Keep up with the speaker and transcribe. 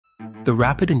The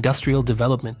rapid industrial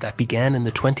development that began in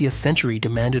the 20th century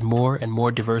demanded more and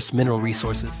more diverse mineral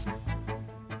resources.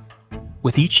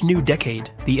 With each new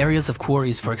decade, the areas of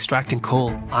quarries for extracting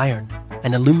coal, iron,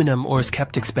 and aluminum ores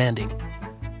kept expanding.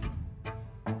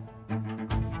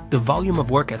 The volume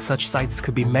of work at such sites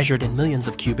could be measured in millions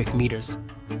of cubic meters.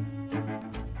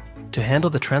 To handle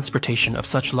the transportation of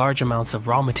such large amounts of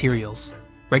raw materials,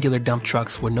 regular dump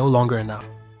trucks were no longer enough.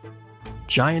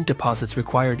 Giant deposits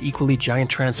required equally giant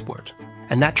transport,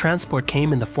 and that transport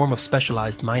came in the form of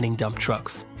specialized mining dump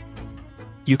trucks.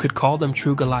 You could call them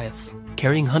true Goliaths,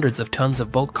 carrying hundreds of tons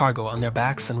of bulk cargo on their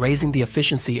backs and raising the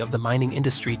efficiency of the mining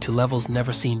industry to levels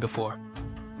never seen before.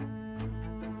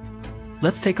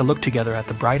 Let's take a look together at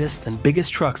the brightest and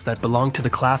biggest trucks that belong to the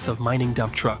class of mining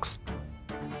dump trucks.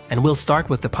 And we'll start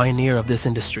with the pioneer of this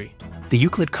industry, the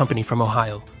Euclid Company from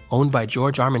Ohio, owned by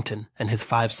George Armenton and his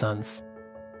 5 sons.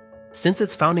 Since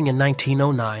its founding in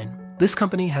 1909, this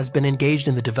company has been engaged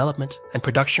in the development and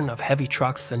production of heavy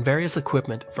trucks and various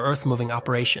equipment for earth-moving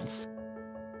operations.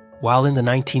 While in the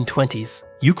 1920s,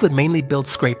 Euclid mainly built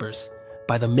scrapers,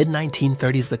 by the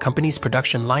mid-1930s the company's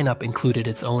production lineup included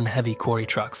its own heavy quarry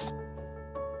trucks.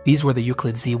 These were the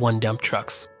Euclid Z1 dump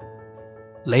trucks.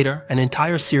 Later, an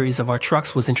entire series of our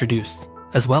trucks was introduced,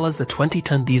 as well as the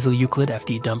 20-ton diesel Euclid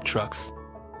FD dump trucks.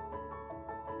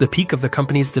 The peak of the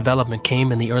company's development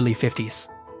came in the early 50s.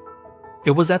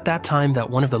 It was at that time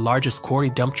that one of the largest quarry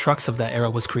dump trucks of that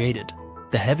era was created,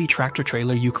 the heavy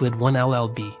tractor-trailer Euclid 1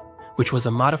 LLB, which was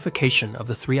a modification of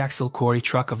the 3-axle quarry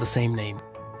truck of the same name.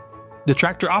 The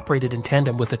tractor operated in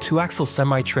tandem with a 2-axle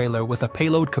semi-trailer with a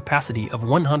payload capacity of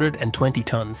 120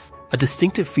 tons. A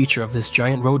distinctive feature of this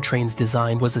giant road train's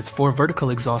design was its 4 vertical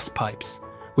exhaust pipes,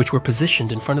 which were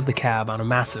positioned in front of the cab on a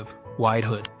massive, wide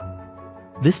hood.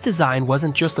 This design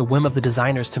wasn't just a whim of the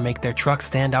designers to make their truck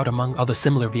stand out among other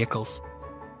similar vehicles.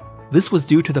 This was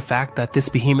due to the fact that this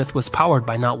behemoth was powered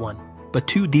by not one, but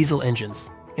 2 diesel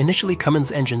engines, initially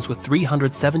Cummins engines with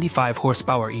 375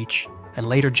 horsepower each, and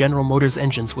later General Motors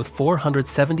engines with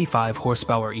 475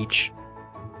 horsepower each.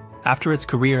 After its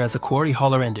career as a quarry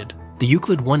hauler ended, the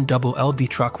Euclid 1 double LD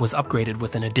truck was upgraded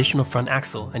with an additional front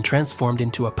axle and transformed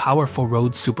into a powerful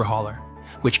road superhauler,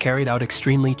 which carried out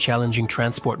extremely challenging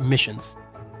transport missions.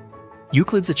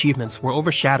 Euclid's achievements were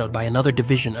overshadowed by another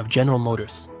division of General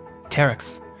Motors,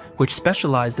 Terex, which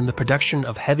specialized in the production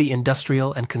of heavy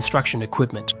industrial and construction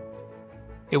equipment.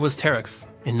 It was Terex,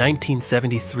 in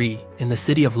 1973, in the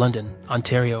city of London,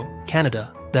 Ontario,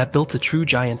 Canada, that built a true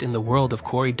giant in the world of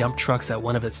quarry dump trucks at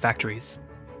one of its factories.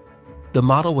 The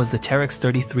model was the Terex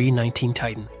 3319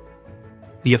 Titan.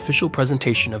 The official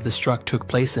presentation of this truck took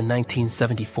place in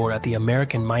 1974 at the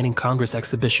American Mining Congress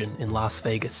exhibition in Las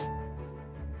Vegas.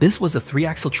 This was a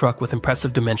 3-axle truck with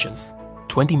impressive dimensions,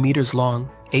 20 meters long,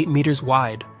 8 meters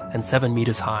wide, and 7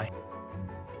 meters high.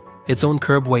 Its own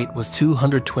curb weight was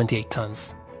 228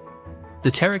 tons.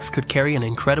 The Terex could carry an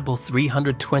incredible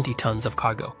 320 tons of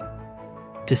cargo.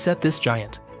 To set this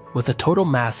giant, with a total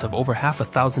mass of over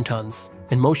 1,000 tons,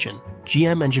 in motion,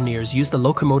 GM engineers used a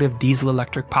locomotive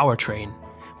diesel-electric powertrain,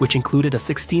 which included a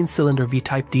 16-cylinder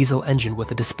V-type diesel engine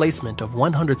with a displacement of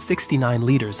 169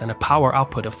 liters and a power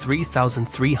output of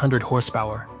 3,300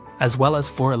 horsepower, as well as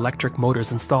 4 electric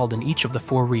motors installed in each of the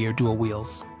 4 rear dual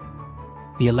wheels.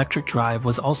 The electric drive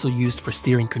was also used for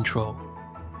steering control.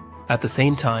 At the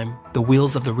same time, the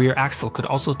wheels of the rear axle could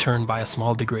also turn by a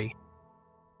small degree.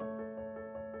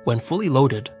 When fully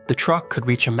loaded, the truck could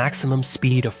reach a maximum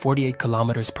speed of 48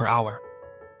 kilometers per hour.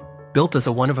 Built as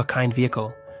a one-of-a-kind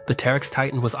vehicle, the Terex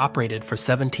Titan was operated for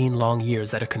 17 long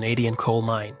years at a Canadian coal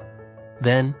mine.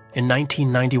 Then, in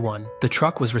 1991, the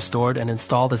truck was restored and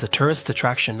installed as a tourist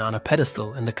attraction on a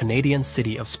pedestal in the Canadian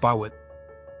city of Sparwood.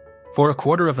 For a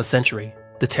quarter of a century,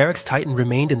 the Terex Titan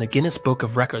remained in the Guinness Book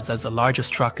of Records as the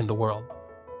largest truck in the world.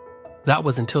 That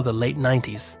was until the late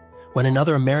 90s, when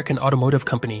another American automotive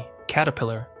company,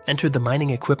 Caterpillar, entered the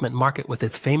mining equipment market with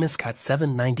its famous Cat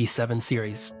 797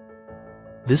 series.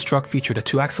 This truck featured a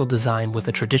 2-axle design with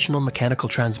a traditional mechanical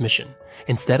transmission,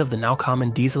 instead of the now common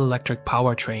diesel-electric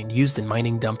powertrain used in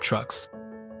mining dump trucks.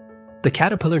 The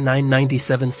Caterpillar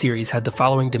 997 series had the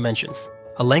following dimensions: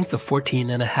 a length of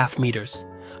 14.5 meters,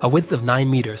 a width of 9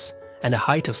 meters, and a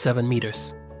height of 7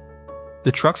 meters.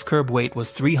 The truck's curb weight was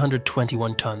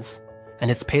 321 tons, and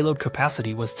its payload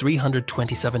capacity was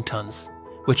 327 tons,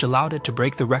 which allowed it to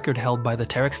break the record held by the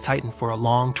Terex Titan for a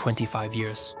long 25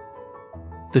 years.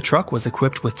 The truck was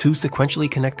equipped with 2 sequentially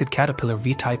connected Caterpillar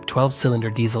V-type 12-cylinder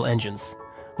diesel engines,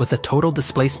 with a total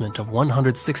displacement of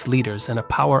 106 liters and a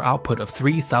power output of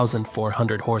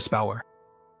 3,400 horsepower.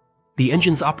 The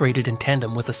engines operated in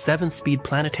tandem with a 7-speed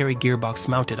planetary gearbox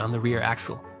mounted on the rear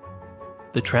axle.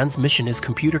 The transmission is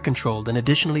computer-controlled and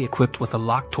additionally equipped with a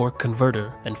lock-torque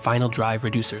converter and final drive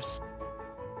reducers.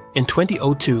 In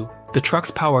 2002, the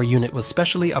truck's power unit was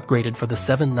specially upgraded for the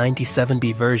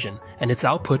 797B version, and its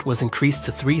output was increased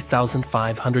to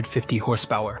 3,550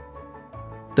 horsepower.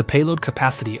 The payload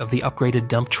capacity of the upgraded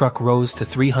dump truck rose to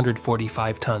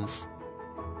 345 tons.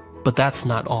 But that's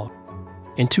not all.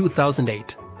 In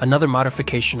 2008, another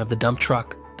modification of the dump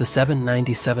truck, the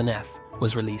 797F,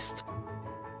 was released.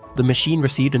 The machine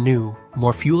received a new,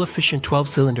 more fuel-efficient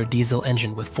 12-cylinder diesel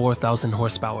engine with 4,000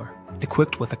 horsepower,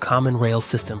 equipped with a common rail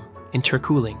system,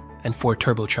 intercooling, and 4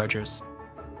 turbochargers.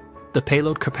 The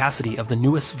payload capacity of the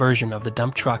newest version of the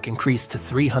dump truck increased to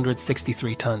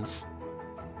 363 tons.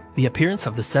 The appearance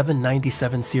of the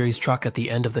 797 series truck at the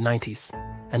end of the 90s,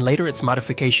 and later its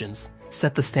modifications,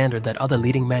 set the standard that other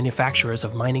leading manufacturers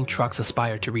of mining trucks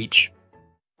aspire to reach.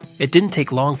 It didn't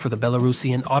take long for the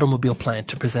Belarusian automobile plant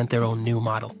to present their own new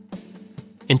model.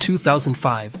 In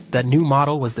 2005, that new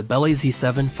model was the Bela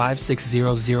Z7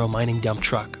 5600 mining dump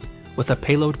truck, with a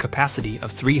payload capacity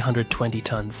of 320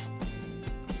 tons.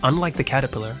 Unlike the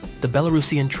Caterpillar, the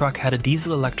Belarusian truck had a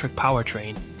diesel-electric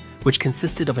powertrain, which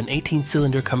consisted of an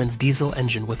 18-cylinder Cummins diesel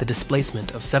engine with a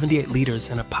displacement of 78 liters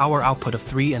and a power output of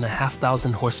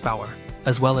 3,500 horsepower,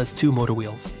 as well as 2 motor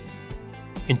wheels.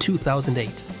 In 2008,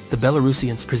 the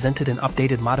Belarusians presented an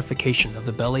updated modification of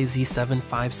the Bela Z7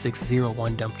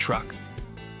 5601 dump truck.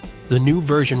 The new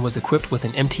version was equipped with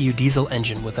an MTU diesel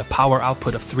engine with a power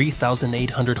output of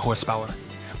 3,800 horsepower,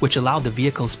 which allowed the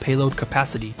vehicle's payload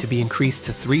capacity to be increased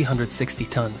to 360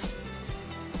 tons.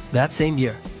 That same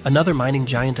year, another mining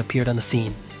giant appeared on the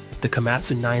scene, the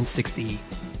Komatsu 960E.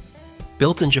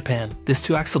 Built in Japan, this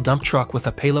 2-axle dump truck with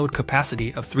a payload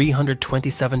capacity of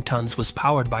 327 tons was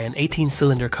powered by an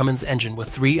 18-cylinder Cummins engine with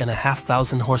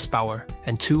 3,500 horsepower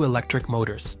and 2 electric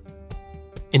motors.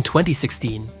 In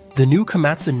 2016, the new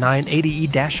Komatsu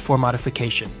 980E-4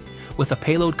 modification, with a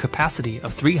payload capacity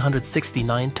of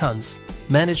 369 tons,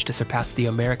 managed to surpass the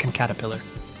American Caterpillar.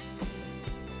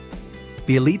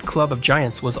 The elite club of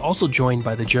giants was also joined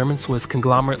by the German-Swiss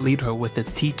conglomerate Liebherr with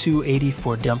its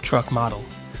T284 dump truck model,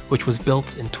 which was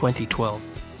built in 2012.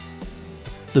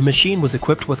 The machine was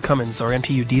equipped with Cummins or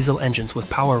MTU diesel engines with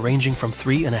power ranging from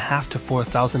 3,500 to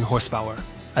 4,000 horsepower,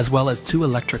 as well as 2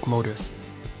 electric motors.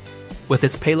 With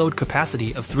its payload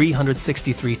capacity of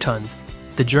 363 tons,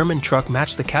 the German truck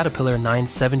matched the Caterpillar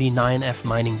 979F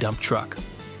mining dump truck.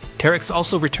 Terex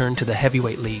also returned to the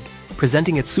heavyweight league,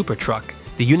 presenting its super truck,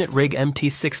 the Unit Rig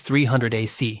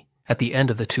MT6300AC, at the end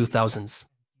of the 2000s.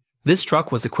 This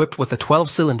truck was equipped with a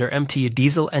 12-cylinder MTU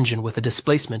diesel engine with a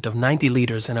displacement of 90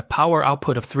 liters and a power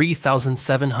output of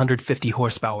 3,750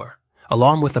 horsepower,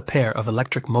 along with a pair of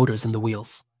electric motors in the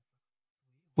wheels.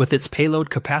 With its payload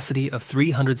capacity of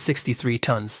 363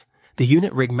 tons, the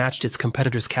Unit Rig matched its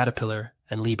competitors Caterpillar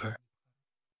and Liebherr.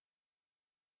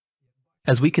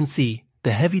 As we can see,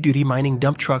 the heavy-duty mining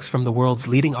dump trucks from the world's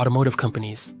leading automotive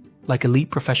companies, like elite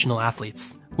professional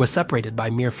athletes, were separated by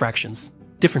mere fractions,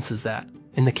 differences that,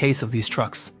 in the case of these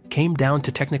trucks, came down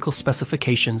to technical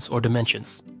specifications or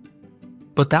dimensions.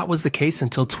 But that was the case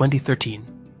until 2013,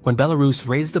 when Belarus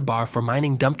raised the bar for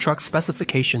mining dump truck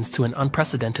specifications to an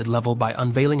unprecedented level by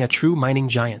unveiling a true mining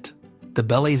giant, the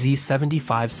Bela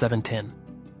Z75 710.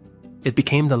 It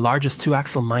became the largest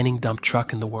 2-axle mining dump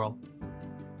truck in the world.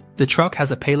 The truck has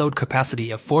a payload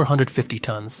capacity of 450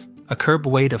 tons, a curb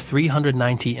weight of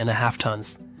 390.5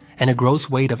 tons, and a gross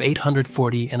weight of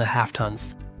 840.5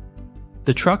 tons.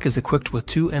 The truck is equipped with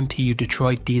 2 MTU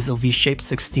Detroit diesel V-shaped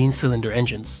 16-cylinder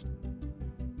engines.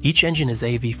 Each engine is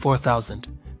AV4000,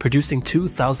 producing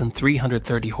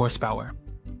 2,330 horsepower.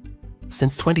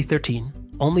 Since 2013,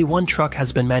 only 1 truck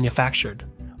has been manufactured,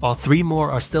 while 3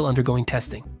 more are still undergoing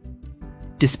testing.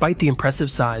 Despite the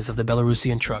impressive size of the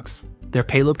Belarusian trucks, their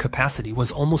payload capacity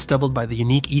was almost doubled by the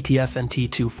unique ETF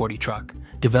NT240 truck,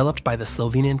 developed by the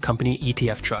Slovenian company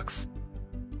ETF Trucks.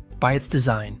 By its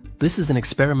design, this is an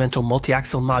experimental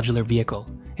multi-axle modular vehicle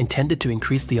intended to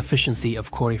increase the efficiency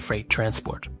of quarry freight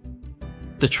transport.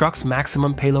 The truck's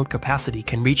maximum payload capacity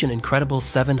can reach an incredible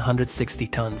 760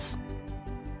 tons.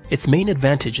 Its main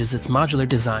advantage is its modular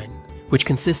design, which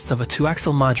consists of a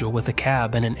 2-axle module with a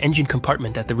cab and an engine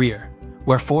compartment at the rear,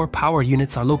 where 4 power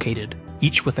units are located,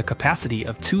 each with a capacity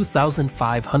of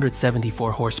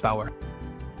 2,574 horsepower.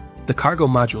 The cargo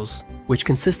modules, which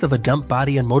consist of a dump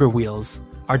body and motor wheels,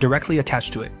 are directly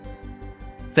attached to it.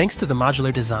 Thanks to the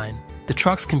modular design, the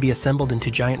trucks can be assembled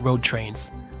into giant road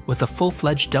trains, with a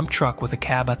full-fledged dump truck with a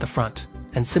cab at the front,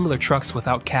 and similar trucks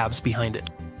without cabs behind it.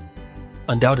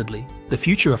 Undoubtedly, the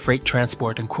future of freight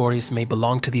transport and quarries may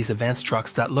belong to these advanced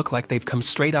trucks that look like they've come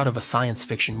straight out of a science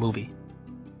fiction movie.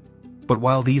 But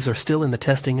while these are still in the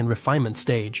testing and refinement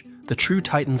stage, the true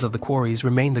titans of the quarries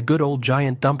remain the good old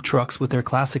giant dump trucks with their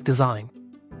classic design.